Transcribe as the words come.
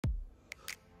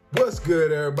What's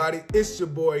good, everybody? It's your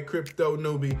boy Crypto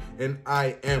Newbie, and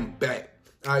I am back.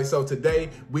 All right, so today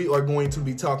we are going to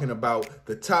be talking about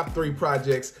the top 3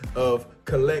 projects of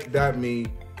KollectMe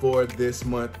for this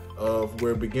month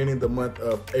we're beginning the month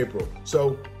of April.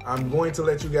 So I'm going to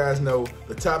let you guys know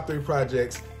the top 3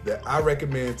 projects that I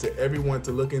recommend to everyone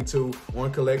to look into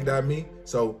on KollectMe.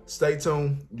 So stay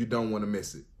tuned, you don't want to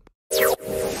miss it.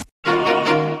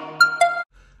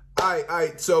 All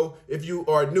right, so if you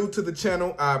are new to the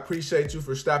channel, I appreciate you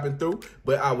for stopping through,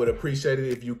 but I would appreciate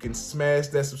it if you can smash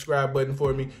that subscribe button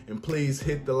for me, and please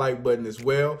hit the like button as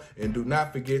well. And do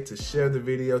not forget to share the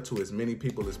video to as many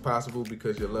people as possible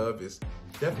because your love is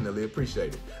definitely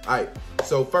appreciated. All right,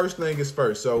 so first thing is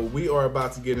first. So we are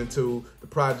about to get into the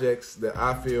projects that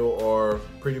I feel are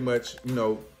pretty much,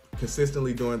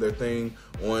 consistently doing their thing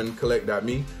on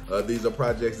KollectMe. These are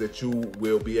projects that you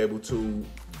will be able to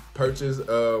purchase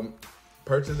an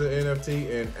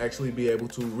NFT and actually be able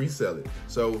to resell it.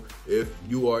 So if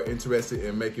you are interested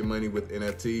in making money with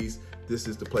NFTs, this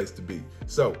is the place to be.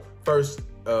 So first,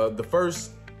 the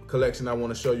first collection I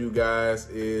want to show you guys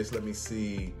is, let me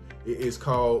see, it is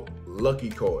called Lucky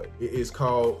Koi. It is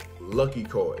called Lucky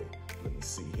Koi. Let me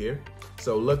see here.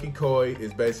 So Lucky Koi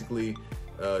is basically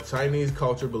Chinese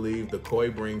culture believes the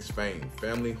koi brings fame,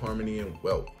 family, harmony, and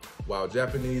wealth, while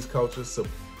Japanese culture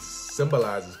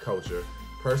symbolizes culture,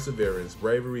 perseverance,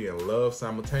 bravery, and love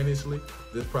simultaneously.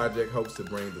 This project hopes to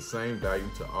bring the same value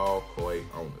to all koi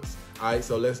owners. All right,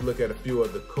 so let's look at a few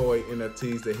of the koi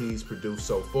NFTs that he's produced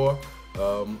so far.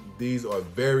 These are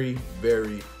very,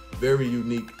 very, very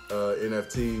unique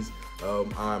NFTs.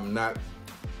 I'm not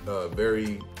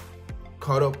very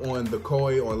caught up on the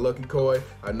koi, on Lucky Koi.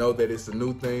 I know that it's a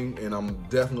new thing, and I'm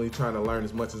definitely trying to learn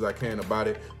as much as I can about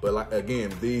it. But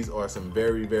again, these are some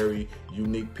very, very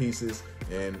unique pieces,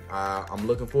 and I'm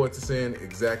looking forward to seeing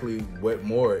exactly what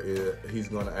more he's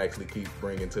going to actually keep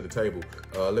bringing to the table.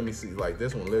 Let me see. Like,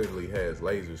 this one literally has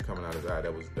lasers coming out his eye.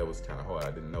 That was kind of hard. I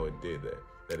didn't know it did that.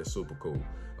 That is super cool.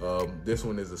 This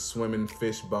one is a swimming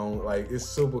fish bone. Like, it's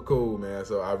super cool, man.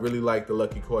 So I really like the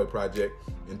Lucky Koi project,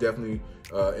 and definitely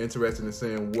interested in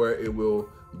seeing where it will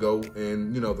go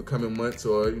in, the coming months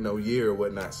or, year or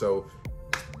whatnot. So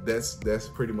that's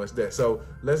pretty much that. So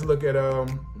let's look at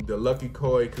the Lucky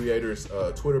Koi creator's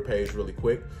Twitter page really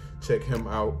quick. Check him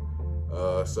out.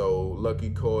 So Lucky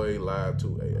Koi live to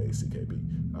CKB.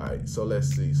 All right, so let's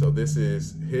see. So this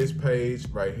is his page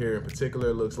right here in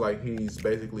particular. Looks like he's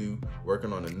basically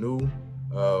working on a new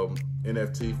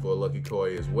NFT for Lucky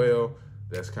Koi as well.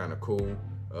 That's kind of cool.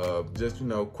 Just,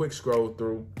 quick scroll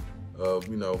through of,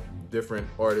 different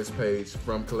artist page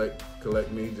from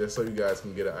KollectMe, just so you guys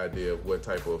can get an idea of what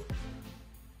type of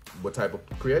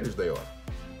creators they are.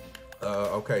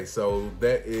 Okay, so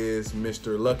that is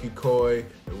Mr. Lucky Koi,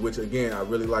 which again, I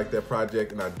really like that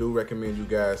project, and I do recommend you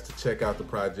guys to check out the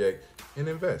project and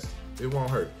invest. It won't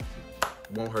hurt.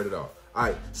 It won't hurt at all. All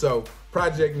right, so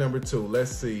project number 2,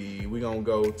 let's see. We're gonna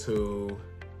go to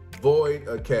Void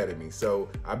Academy. So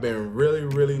I've been really,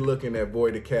 really looking at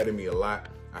Void Academy a lot.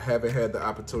 I haven't had the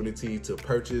opportunity to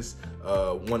purchase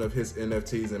one of his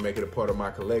NFTs and make it a part of my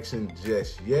collection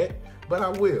just yet, but I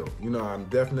will. I'm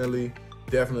definitely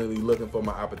looking for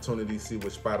my opportunity, see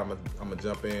which spot I'm gonna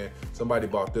jump in. Somebody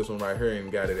bought this one right here and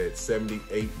got it at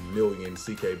 78 million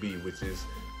CKB, which is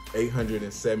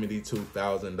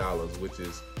 $872,000, which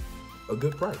is a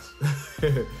good price.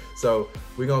 So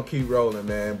we're gonna keep rolling,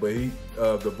 man. But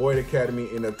the Void Academy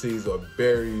NFTs are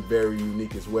very, very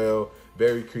unique as well,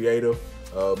 very creative.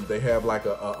 They have like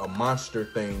a monster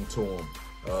thing to them.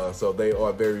 So they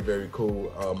are very, very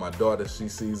cool. My daughter, she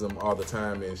sees them all the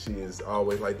time, and she is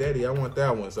always like, "Daddy, I want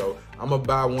that one." So I'm gonna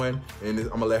buy one, and I'm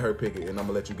gonna let her pick it, and I'm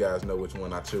gonna let you guys know which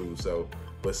one I choose.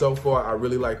 But so far, I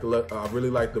really like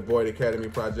the Void Academy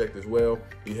project as well.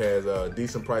 He has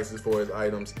decent prices for his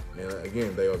items, and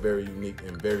again, they are very unique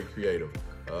and very creative.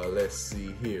 Let's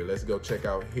see here. Let's go check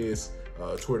out his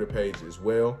Twitter page as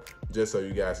well, just so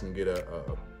you guys can get a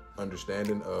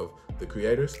understanding of the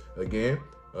creators. Again,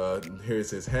 here's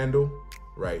his handle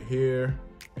right here,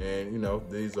 and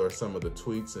these are some of the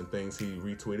tweets and things he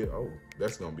retweeted. Oh,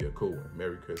 that's gonna be a cool one.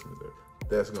 Merry Christmas.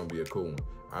 That's gonna be a cool one.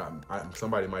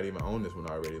 Somebody might even own this one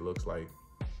already. It looks like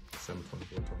December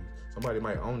 24th. Somebody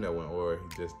might own that one, or he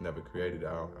just never created it.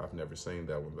 I've never seen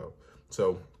that one though.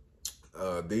 So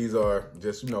these are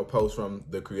just posts from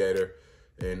the creator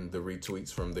and the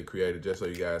retweets from the creator, just so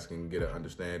you guys can get an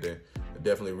understanding.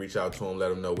 Definitely reach out to him, let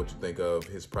him know what you think of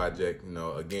his project.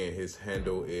 Again, his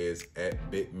handle is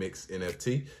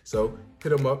 @BitMixNFT. So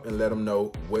hit him up and let him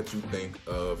know what you think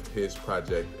of his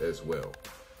project as well.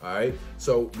 All right,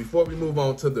 so before we move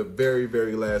on to the very,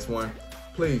 very last one,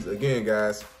 please, again,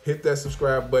 guys, hit that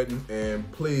subscribe button and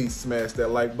please smash that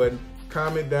like button.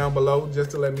 Comment down below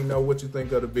just to let me know what you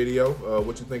think of the video,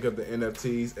 what you think of the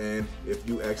NFTs, and if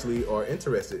you actually are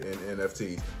interested in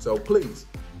NFTs. So please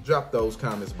drop those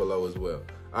comments below as well.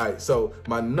 All right, so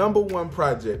my #1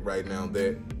 project right now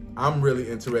that I'm really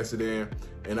interested in,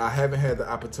 and I haven't had the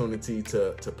opportunity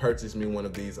to purchase me one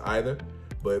of these either,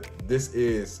 but this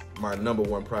is my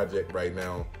 #1 project right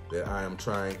now that I am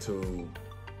trying to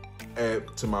add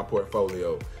to my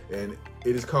portfolio, and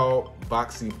it is called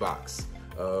Boxy Box.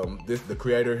 The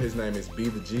creator, his name is Be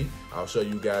the G. I'll show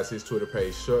you guys his Twitter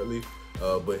page shortly,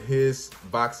 but his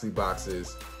Boxy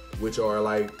Boxes, which are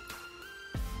like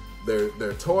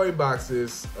they're toy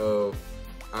boxes of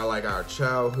our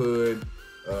childhood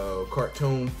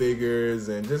cartoon figures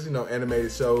and just, you know,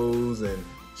 animated shows and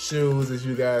shoes, as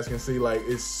you guys can see. Like,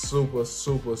 it's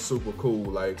super cool.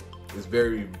 Like, it's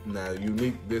very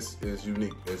unique. This is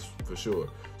unique, as for sure.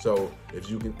 So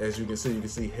as you can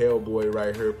see Hellboy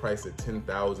right here, priced at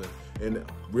 $10,000. And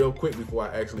real quick before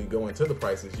I actually go into the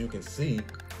prices, you can see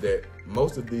that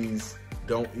most of these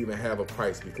don't even have a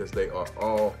price because they are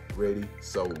already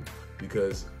sold,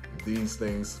 because these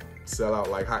things sell out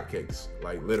like hotcakes,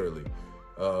 like literally.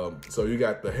 So you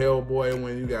got the Hellboy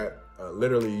one, you got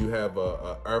literally you have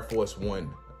a Air Force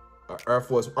One. Air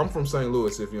Force, I'm from St.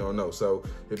 Louis, if you don't know. So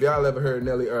if y'all ever heard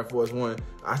Nelly Air Force One,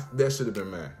 that should have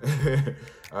been mine.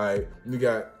 All right, you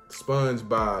got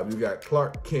SpongeBob, you got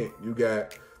Clark Kent, you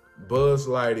got Buzz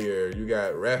Lightyear, you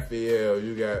got Raphael,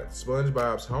 you got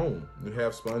SpongeBob's home, you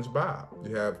have SpongeBob,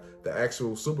 you have the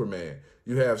actual Superman.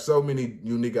 You have so many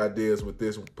unique ideas with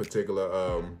this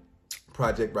particular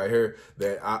project right here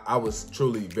that I was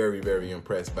truly very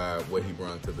impressed by what he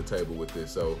brought to the table with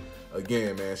this. So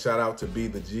again, man, shout out to Be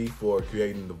the G for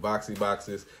creating the Boxy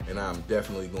Boxes, and I'm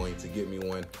definitely going to get me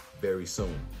one very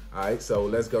soon. All right, so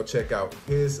let's go check out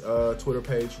his Twitter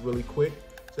page really quick,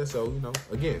 just so, you know,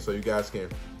 again, so you guys can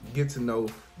get to know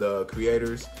the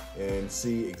creators and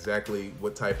see exactly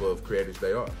what type of creators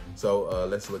they are. So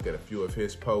let's look at a few of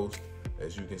his posts.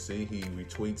 As you can see, he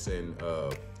retweets and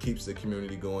keeps the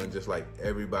community going just like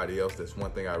everybody else. That's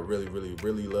one thing I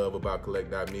really love about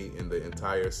KollectMe and the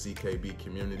entire CKB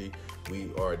community.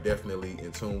 We are definitely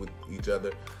in tune with each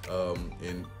other.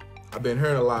 And I've been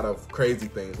hearing a lot of crazy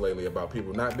things lately about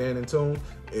people not being in tune,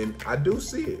 and I do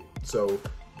see it. So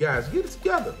guys, get it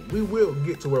together. We will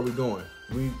get to where we're going.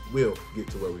 We will get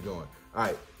to where we're going. All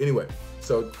right, anyway,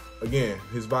 so again,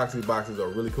 his Boxy Boxes are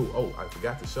really cool. Oh, I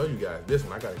forgot to show you guys this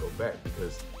one. I gotta go back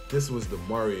because this was the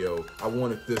Mario. I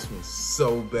wanted this one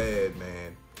so bad,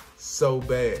 man, so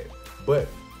bad. But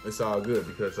it's all good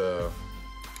because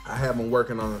I have been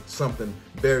working on something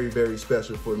very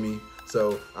special for me.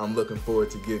 So I'm looking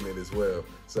forward to getting it as well.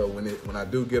 So when I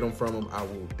do get them from him, I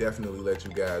will definitely let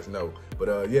you guys know.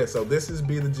 But yeah, so this is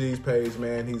Be the G's page,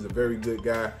 man. He's a very good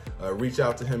guy. Reach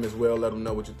out to him as well. Let him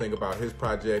know what you think about his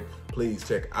project. Please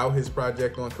check out his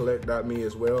project on KollectMe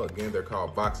as well. Again, they're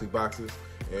called Boxy Boxes,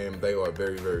 and they are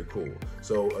very cool.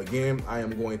 So again, I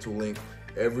am going to link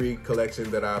every collection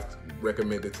that I've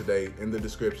recommended today in the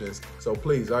descriptions. So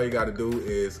please, all you got to do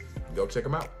is go check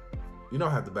them out. You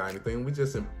don't have to buy anything. We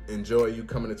just enjoy you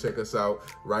coming to check us out,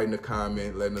 writing a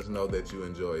comment, letting us know that you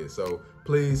enjoy it. So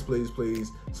please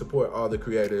support all the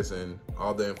creators and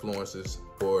all the influencers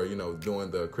for, you know,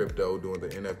 doing the crypto, doing the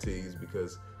NFTs,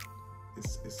 because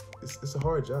it's a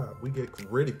hard job. We get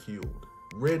ridiculed.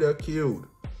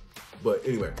 But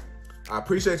anyway, I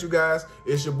appreciate you guys.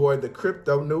 It's your boy, the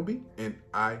Crypto Newbie, and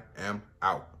I am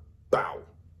out. Bow.